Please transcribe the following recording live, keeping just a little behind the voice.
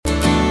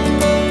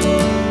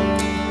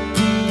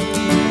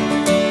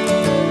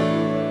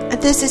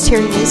This is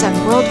Terry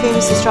Nazon,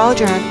 world-famous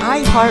astrologer on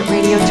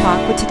iHeartRadio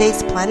Talk with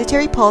today's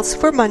planetary pulse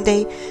for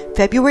Monday,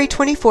 February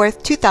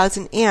 24th,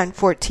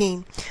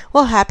 2014.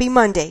 Well, happy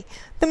Monday.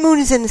 The moon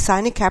is in the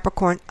sign of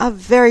Capricorn, a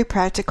very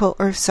practical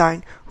earth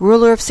sign,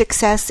 ruler of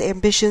success,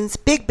 ambitions,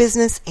 big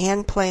business,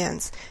 and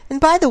plans.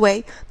 And by the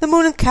way, the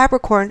moon in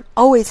Capricorn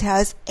always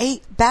has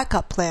a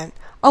backup plan,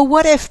 a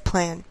what-if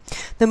plan.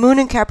 The moon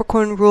in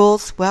Capricorn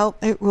rules, well,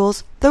 it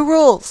rules the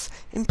rules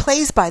and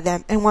plays by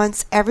them and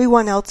wants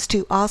everyone else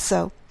to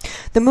also.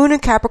 The moon in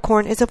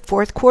Capricorn is a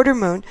fourth quarter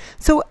moon,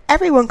 so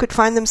everyone could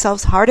find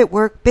themselves hard at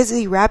work,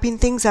 busy wrapping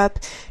things up,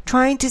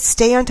 trying to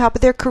stay on top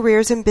of their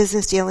careers and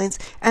business dealings,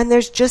 and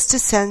there's just a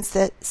sense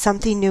that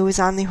something new is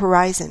on the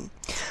horizon.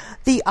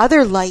 The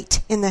other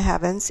light in the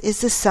heavens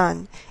is the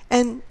sun,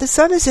 and the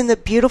sun is in the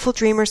beautiful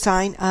dreamer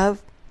sign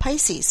of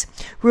Pisces,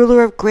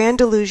 ruler of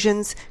grand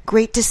illusions,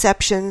 great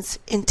deceptions,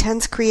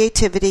 intense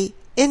creativity,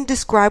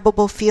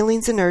 indescribable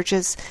feelings and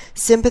urges,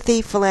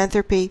 sympathy,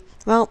 philanthropy.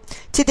 Well,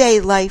 today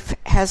life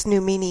has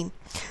new meaning.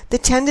 The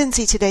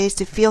tendency today is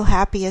to feel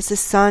happy as the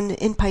sun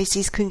in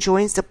Pisces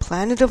conjoins the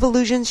planet of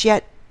illusions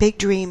yet big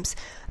dreams,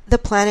 the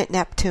planet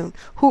Neptune,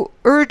 who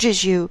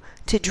urges you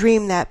to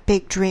dream that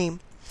big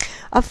dream.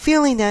 A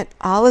feeling that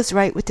all is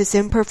right with this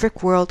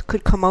imperfect world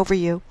could come over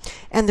you.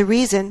 And the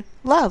reason?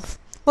 Love.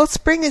 Well,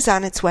 spring is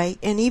on its way,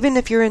 and even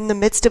if you're in the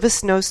midst of a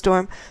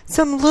snowstorm,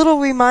 some little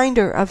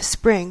reminder of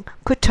spring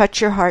could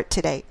touch your heart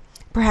today.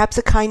 Perhaps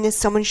a kindness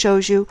someone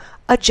shows you,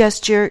 a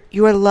gesture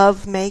your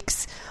love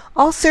makes,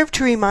 all serve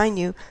to remind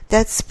you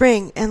that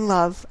spring and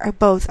love are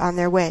both on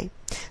their way.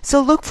 So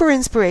look for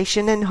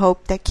inspiration and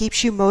hope that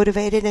keeps you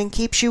motivated and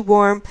keeps you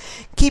warm,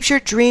 keeps your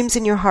dreams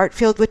and your heart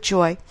filled with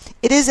joy.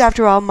 It is,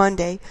 after all,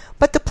 Monday,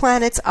 but the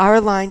planets are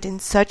aligned in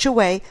such a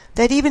way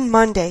that even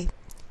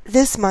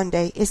this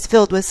Monday is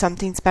filled with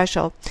something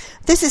special.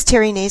 This is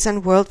Terry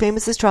Nazon,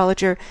 world-famous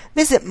astrologer.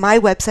 Visit my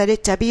website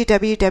at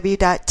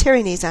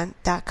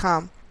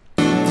www.terrynazon.com.